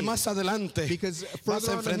 Stay in porque Elim, más adelante because vas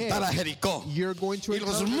further a on enfrentar a ahead, Jericó you're going to y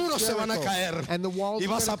los encounter muros se van a Jericho, caer and the walls y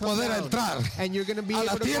are vas a gonna come poder down, entrar and you're going to be a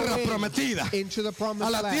la able to tierra go in prometida, into the promised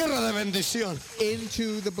a la land, tierra de bendición.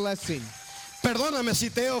 into the blessing. Perdóname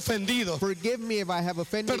si te he ofendido, Forgive me if I have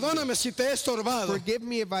offended you. perdóname si te he estorbado, Forgive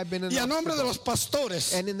me if I've been an y a nombre de obstacle. los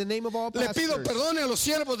pastores And in the name of all le pido pastors, perdón a los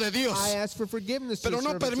siervos de Dios, I ask for forgiveness pero to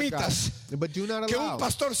no the servants permitas of God. But do not que allow, un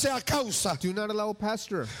pastor sea causa do not allow a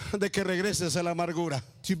pastor de que regreses a la amargura.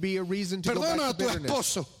 to be a reason to go Perdona back a to tu bitterness.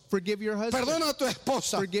 esposo, Forgive your husband. perdona a tu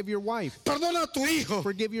esposa, Forgive your wife. perdona a tu hijo,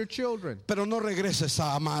 Forgive your children. pero no regreses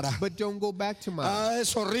a Mara. But don't go back to Mara.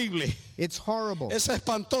 Es horrible, It's horrible. es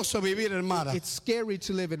espantoso vivir en Mara. It's scary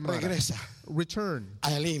to live in Mara. Regresa Return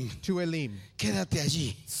a Elim, to Elim. quédate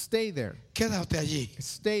allí, Stay there. quédate allí.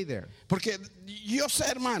 Stay there. Porque yo sé,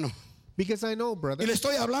 hermano, Because I know, y brother, le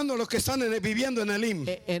estoy hablando a los que están viviendo en Elim.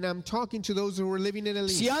 and I'm talking to those who are living in Elim.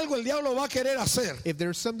 Si algo el diablo va a querer hacer, If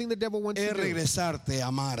there's something the devil wants es to do, regresarte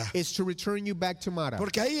a Mara. is to return you back to Mara.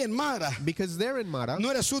 Porque ahí en Mara Because there in Mara, no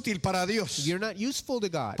eres útil para Dios. you're not useful to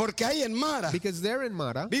God. Porque ahí en Mara Because there in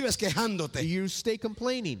Mara, vives quejándote. you stay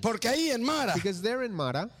complaining. Porque ahí en Mara Because there in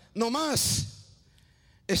Mara, nomás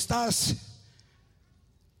estás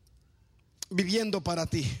viviendo para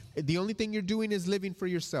ti. the only thing you're doing is living for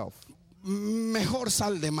yourself. Mejor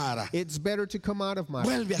sal de Mara. It's better to come out of Mara.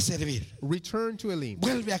 Vuelve a servir. Return to Elim.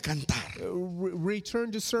 Vuelve a cantar.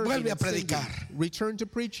 Return to serving. Vuelve a and singing. predicar. Return to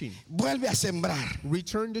preaching. Vuelve a sembrar.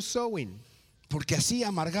 Return to sowing. Porque así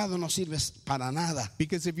amargado no sirves para nada.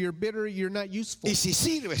 Because if you're bitter, you're not useful. Y si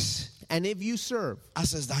sirves, And if you serve,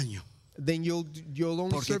 haces daño. then you'll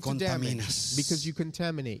only Porque serve to damage. contaminas. Because you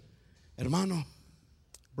contaminate. Hermano,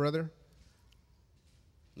 Brother,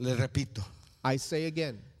 le repito, I say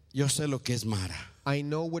again, yo sé lo que es Mara I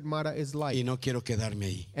know what Mara is like. y no quiero quedarme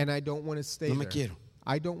ahí. And I don't want to stay No me there. quiero.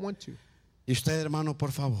 I don't want to. Y usted, hermano, por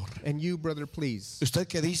favor, And you, brother, please. usted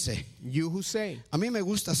que dice, You who say, a mí me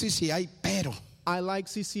gusta así si hay, pero I like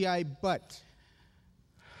CCI, but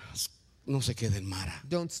no se quede en Mara.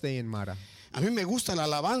 don't stay in Mara. A mí me gusta la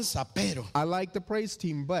alabanza, pero I like the praise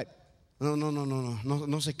team, but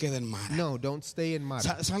no se quede en Mara. no, don't stay in Mara.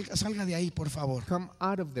 Salga de ahí, por favor. Come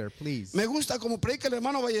out of there, please. Me gusta como predica el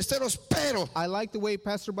hermano Ballesteros, pero I like the way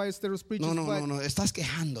Pastor Ballesteros preaches, but no, estás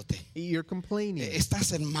quejándote. you're complaining.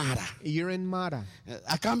 Estás en Mara. You're in Mara.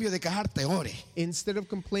 A cambio de quejarte, ore, Instead of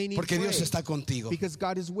complaining, porque Dios pray, está contigo. because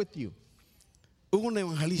God is with you. Hubo un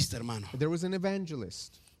evangelista, hermano. There was an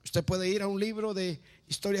evangelist, Usted puede ir a un libro de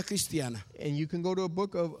historia cristiana. and you can go to a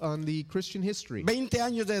book on the Christian history. 20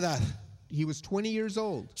 años de edad. He was 20 years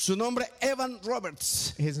old. Su nombre, Evan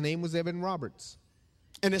Roberts, His name was Evan Roberts.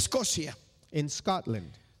 en Escocia. In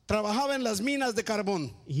Scotland, Trabajaba en las minas de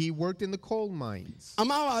carbón. he worked in the coal mines.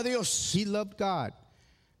 Amaba a Dios. He loved God.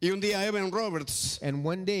 Y un día Evan Roberts And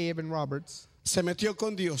one day, Evan Roberts, se metió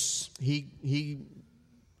con Dios he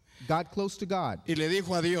got close to God. y le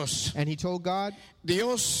dijo a Dios, And he told God,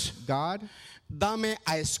 Dios, God, dame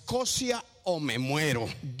a Escocia o me muero.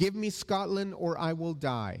 give me Scotland or I will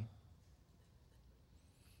die.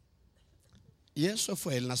 Y eso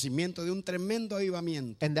fue el nacimiento de un tremendo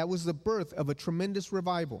avivamiento And that was the birth of a tremendous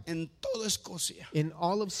revival en toda Escocia. in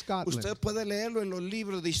all of Scotland. Usted puede leerlo en los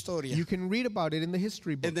libros de historia. You can read about it in the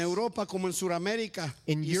history books. En Europa como en Suramérica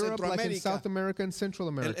In y Europe, like in Centroamérica. South America and Central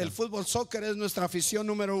America. El fútbol soccer es nuestra afición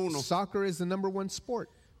número uno. Soccer is the number one sport.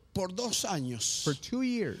 por 2 años For 2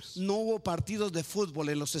 years, no hubo partidos de fútbol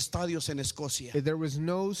en los estadios en Escocia, there was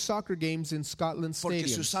no soccer games in Scotland porque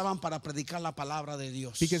se stadiums usaban para predicar la palabra de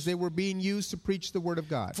Dios. because they were being used to preach the word of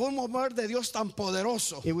God. Fue un mover de Dios tan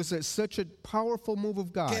poderoso It was such a powerful move of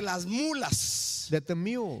que God las mulas that the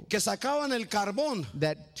mule que sacaban el carbón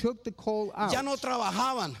that took the coal out ya no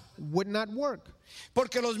trabajaban, would not work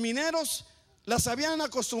porque los mineros las habían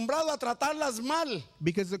acostumbrado a tratarlas mal,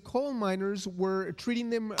 because the coal miners were treating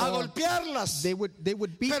them. a golpearlas. They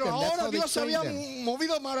would beat Pero them. That's ahora how they Dios se trained había them.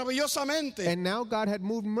 movido maravillosamente. And now God had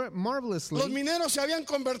moved Los marvelously. mineros se habían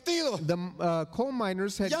convertido. The coal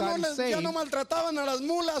miners had Ya gotten ya saved, no maltrataban a las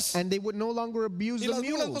mulas and they would no longer abuse y the las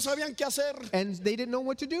mulas no mules, sabían qué hacer. and they didn't know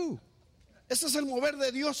what to do. Ese es el mover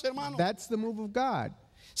de Dios, hermano. That's the move of God.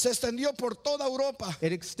 Se extendió por toda Europa,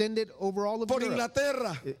 It extended over all of por Europe,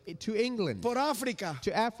 Inglaterra, to England, por África,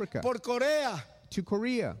 to Africa, por Corea. to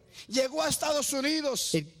Korea. Llegó a Estados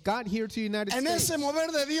Unidos. It got here to the United En States. ese mover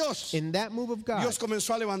de Dios, In that move of God, Dios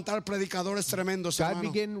comenzó a levantar predicadores tremendos, God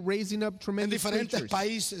hermano, began raising up en tremendous diferentes preachers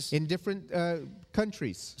países. in different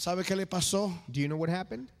countries. ¿Sabe qué le pasó Do you know what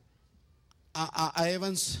happened? a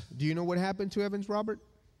Evans? Do you know what happened to Evans, Robert?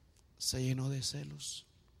 Se llenó de celos.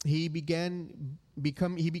 He became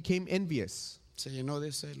envious. Se llenó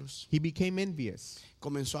de celos. He became envious.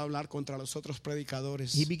 Comenzó a hablar contra los otros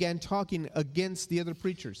predicadores He began talking against the other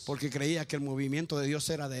preachers porque creía que el movimiento de Dios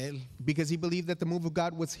era de él. because he believed that the move of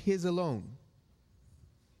God was his alone.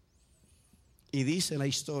 Y dice la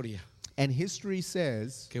historia And history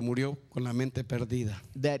says que murió con la mente perdida.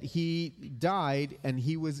 that he died and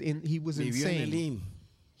he was Vivió en insane. Elim,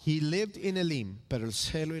 He lived in Elim, pero el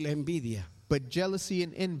celo y la envidia but jealousy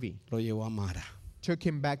and envy lo llevó a Mara. took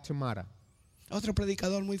him back to Mara. Otro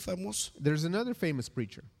predicador muy famoso, There's another famous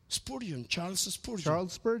preacher, Spurgeon, Charles Spurgeon,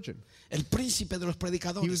 Charles Spurgeon. el príncipe de los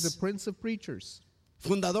He was the predicadores, prince of preachers.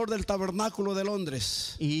 fundador del Tabernáculo de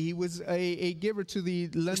Londres. He was a giver to the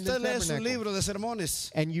London Usted lee su Tabernacle. libro de sermones,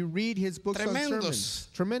 And you read his books on Tremendos. sermons.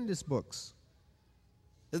 Tremendous books.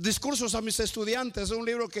 Discursos a mis estudiantes, es un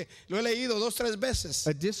libro que lo he leído 2-3 veces.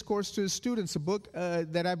 A discourse to his students, a book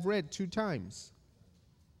that I've read 2 times.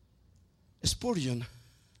 Spurgeon,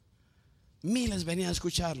 miles venían a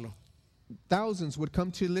escucharlo, Thousands would come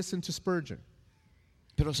to listen to Spurgeon.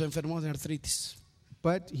 pero se enfermó de artritis.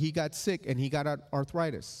 But he got sick and he got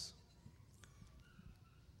arthritis.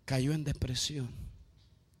 Cayó en depresión.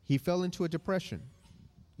 He fell into a depression.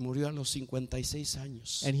 Murió a los 56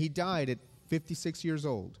 años And he died at 56 years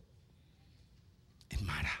old. en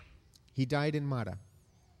Mara. He died in Mara.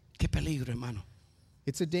 Qué peligro, hermano,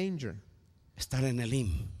 It's a danger estar en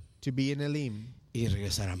Elim to be in Elim y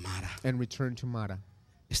regresar a Mara. and return to Mara.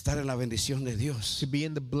 Estar en la bendición de Dios To be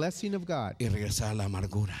in the blessing of God y regresar a la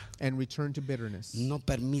amargura. and return to bitterness. No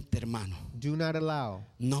permite, hermano, Do not allow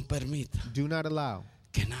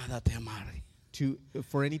que nada te amargue.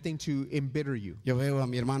 for anything to embitter you. Yo veo a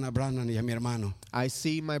mi hermana Brannan y a mi hermano. I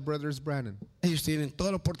see my brothers Brannon. Ellos tienen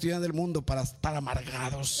toda la oportunidad del mundo para estar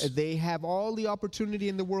amargados. They have all the opportunity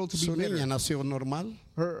in the world to be Su niña bitter. nació normal,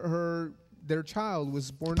 Their child was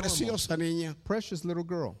born normal. preciosa niña. Precious little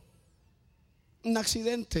girl. Un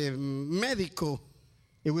accidente médico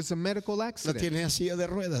It was a medical la accident. tiene en silla de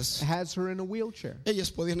ruedas. Has her in a wheelchair.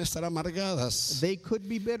 Ellas podían estar amargadas. They could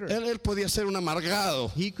be bitter. Él podía ser un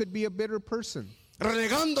amargado, He could be a bitter person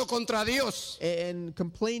renegando contra Dios. and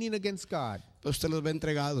complaining against God. Pero usted los ve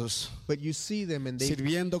entregados, But you see them and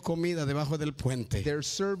sirviendo comida debajo del puente, they're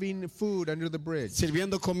serving food under the bridge.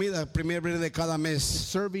 sirviendo comida el primer viernes de cada mes,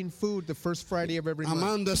 Serving food the first Friday of every month.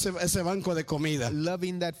 amando ese banco de comida.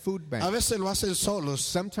 Loving that food A bank. veces lo hacen solos,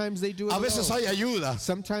 Sometimes they do it a veces alone. hay ayuda,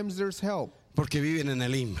 Sometimes there's help porque viven en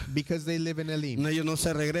Elim. because they live in Elim. Ellos no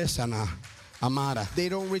se regresan a Mara. They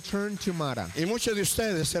don't return to Mara. Y muchos de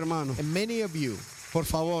ustedes, hermanos, And many of you, por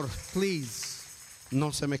favor, please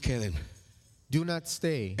no se me queden do not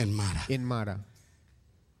stay en Mara. in Mara.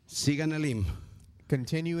 Sigan Elim,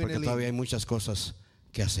 Continue in porque todavía hay Elim muchas cosas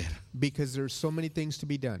que hacer. because there's so many things to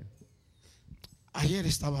be done. Ayer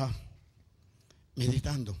estaba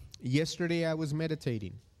meditando Yesterday I was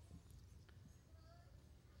meditating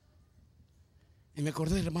y me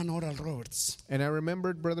acordé del hermano Oral Roberts. and I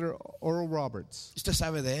remembered Brother Oral Roberts. Usted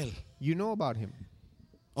sabe de él. You know about him.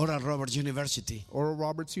 Oral Roberts University. Oral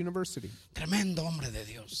Roberts University. Tremendo hombre de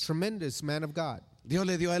Dios. Tremendous man of God. Dios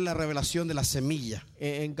le dio a él la revelación de la semilla,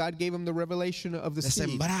 And God gave him the revelation of the de seed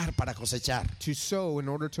sembrar para cosechar. to sow in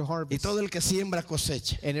order to Y harvest. todo el que siembra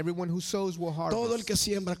cosecha. And everyone who sows will Todo el harvest. que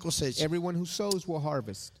siembra cosecha. Everyone who sows will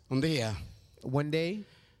harvest. Un día One day,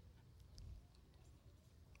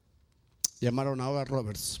 llamaron a Oral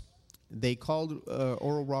Roberts. they called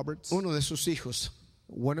Oral Roberts. Uno de sus hijos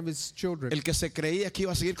one of his children, el que se creía que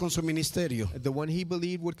iba a seguir con su ministerio, the one he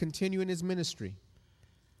believed would continue in his ministry,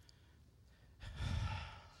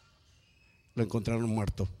 lo encontraron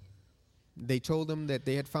muerto they told him that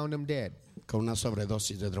they had found him dead. con una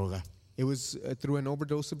sobredosis de droga. It was through an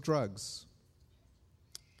overdose of drugs.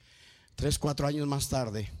 3, 4 años más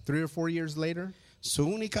tarde, 3 or 4 years later, su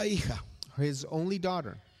única hija his only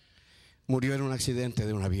daughter murió en un accidente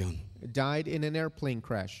de un avión. died in an airplane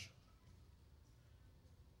crash.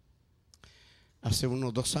 Hace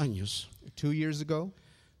unos 2 años, 2 years ago,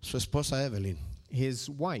 su esposa Evelyn his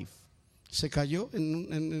wife se cayó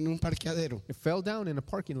en un parqueadero fell down in a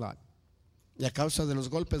parking lot. y a causa de los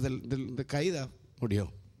golpes de caída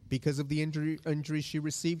murió. Because of the injury she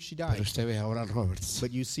received, she Pero died. usted ve a Oral Roberts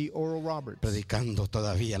But you see Oral Roberts predicando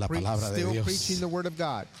todavía la palabra de still Dios, preaching the word of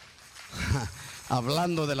God,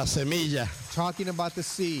 hablando de la semilla, talking about the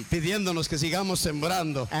seed, pidiéndonos que sigamos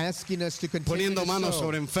sembrando, asking us to continue poniendo to manos sow,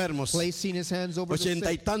 sobre enfermos, placing his hands over the 80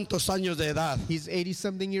 y sick. tantos años de edad. He's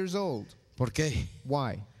 80-something years old. ¿Por qué?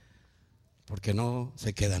 Why? Porque no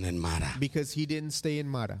se quedan en Mara. Because he didn't stay in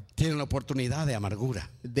Mara. Tienen la oportunidad de amargura,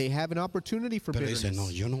 They have an opportunity for pero dicen, no,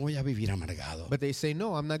 bitterness. yo no voy a vivir amargado. But they say,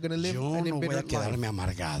 no, I'm not going to live Yo an no voy a embittered quedarme life.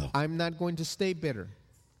 amargado. I'm not going to stay bitter.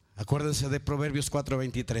 Acuérdense de Proverbios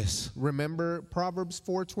 4:23. Remember Proverbs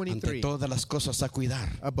Ante 4:23. todas las cosas a cuidar,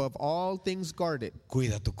 Above all things guarded,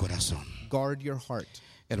 cuida tu corazón. guard your heart.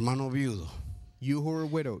 Hermano viudo, You who are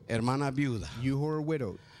widowed, hermana viuda, you who are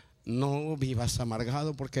widowed, no vivas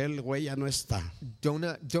amargado porque el güey ya no está.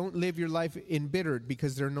 don't live your life embittered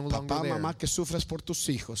because they're no longer Papá, there. mamá, que sufres por tus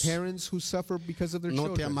hijos, Parents who suffer because of their no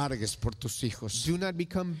te children, amargues por tus hijos. do not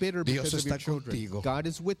become bitter Dios because of your está children. contigo. God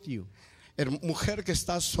is with you. Mujer que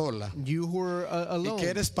está sola You who are y alone, que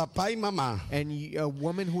eres papá y mamá, and a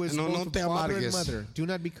woman who is No both te father and amargues. mother, do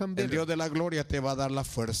not become el bitter. Dios de la gloria te va a dar la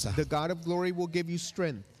fuerza. The God of glory will give you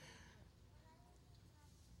strength.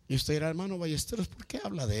 Y usted dirá, hermano Ballesteros, ¿por qué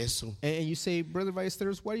habla de eso? And you say, Brother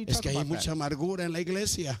Ballesteros, why are you Es que talking hay about mucha that? amargura en la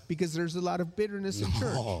iglesia. Because there's a lot of bitterness in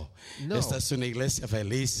church. No, Esta es una iglesia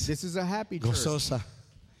feliz, this is a happy church. gozosa.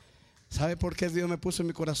 ¿Sabe por qué Dios me puso en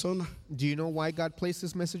mi corazón? Do you know why God placed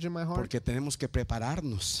this message in my heart? Porque tenemos que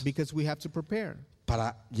prepararnos Because we have to prepare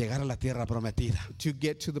para llegar a la tierra prometida. to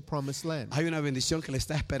get to the promised land. Hay una bendición que le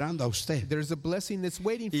está esperando a usted. There's a blessing that's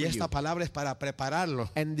waiting for Y you. esta palabra es para prepararlo.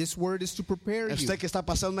 And this word is to prepare you. Usted que está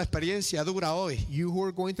pasando una experiencia dura hoy, You who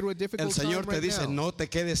are going through a el difficult Señor time te right dice, now. no te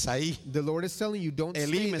quedes ahí. The Lord is telling you, don't stay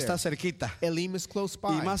Elim there. está cerquita. Elim is close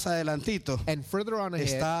by. Y más adelantito And further on ahead,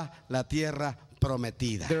 está la tierra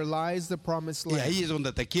prometida. there lies the promised Y land. ahí es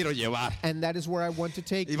donde te quiero llevar. And that is where I want to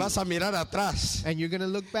take Y you. vas a mirar atrás And you're going to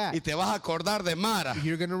look back. y te vas a acordar de Mara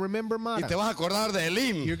You're going to remember y te Mara. vas a acordar de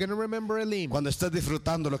Elim You're going to remember Elim cuando estés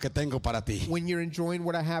disfrutando lo que tengo para ti. when you're enjoying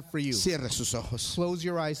what I have for you. Cierre sus ojos. Close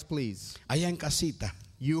your eyes, please. Allá en casita,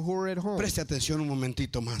 You who are at home, preste atención un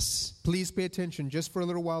momentito más. please pay attention just for a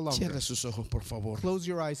little while longer. Cierre sus ojos, por favor. Close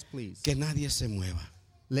your eyes, please. Que nadie se mueva,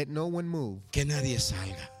 Let no one move. que nadie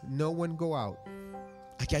salga. No one go out.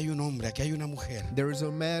 Aquí hay un hombre, aquí hay una mujer There is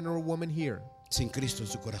a man or a woman here sin Cristo en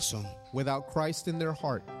su corazón. without Christ in their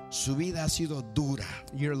heart. Su vida ha sido dura.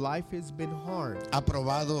 Your life has been hard. Ha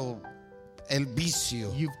probado el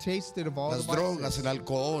vicio, You've tasted of all las the drogas, vices, el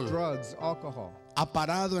alcohol. drugs, alcohol. Ha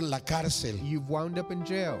parado en la cárcel. You've wound up in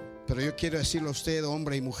jail. Pero yo quiero decirle a usted,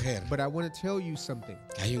 hombre y mujer, But I want to tell you something.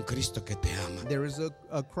 que hay un Cristo que te ama. There is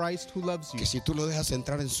a Christ who loves you. Que si tú lo dejas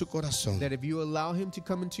entrar en su corazón, That if you allow him to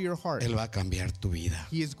come into your heart, Él va a cambiar tu vida.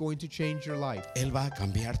 he is going to change your life. Él va a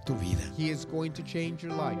cambiar tu vida. He is going to change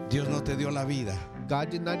your life. Dios no te dio la vida God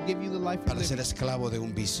did not give you the life of para ser living esclavo de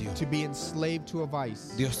un vicio. to be enslaved to a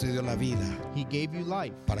vice. Dios te dio la vida He gave you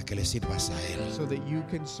life para que le sirvas a Él. so that you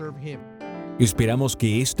can serve him. Esperamos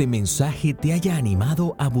que este mensaje te haya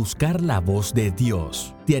animado a buscar la voz de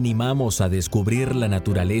Dios. Te animamos a descubrir la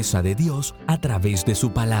naturaleza de Dios a través de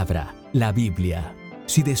su palabra, la Biblia.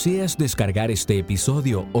 Si deseas descargar este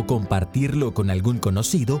episodio o compartirlo con algún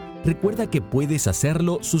conocido, recuerda que puedes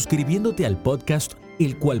hacerlo suscribiéndote al podcast,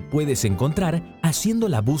 el cual puedes encontrar haciendo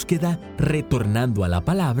la búsqueda Retornando a la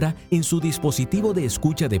Palabra en su dispositivo de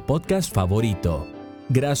escucha de podcast favorito.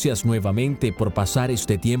 Gracias nuevamente por pasar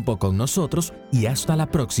este tiempo con nosotros y hasta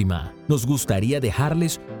la próxima. Nos gustaría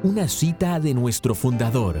dejarles una cita de nuestro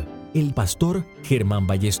fundador, el pastor Germán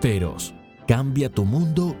Ballesteros. Cambia tu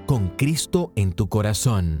mundo con Cristo en tu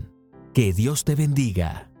corazón. Que Dios te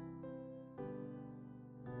bendiga.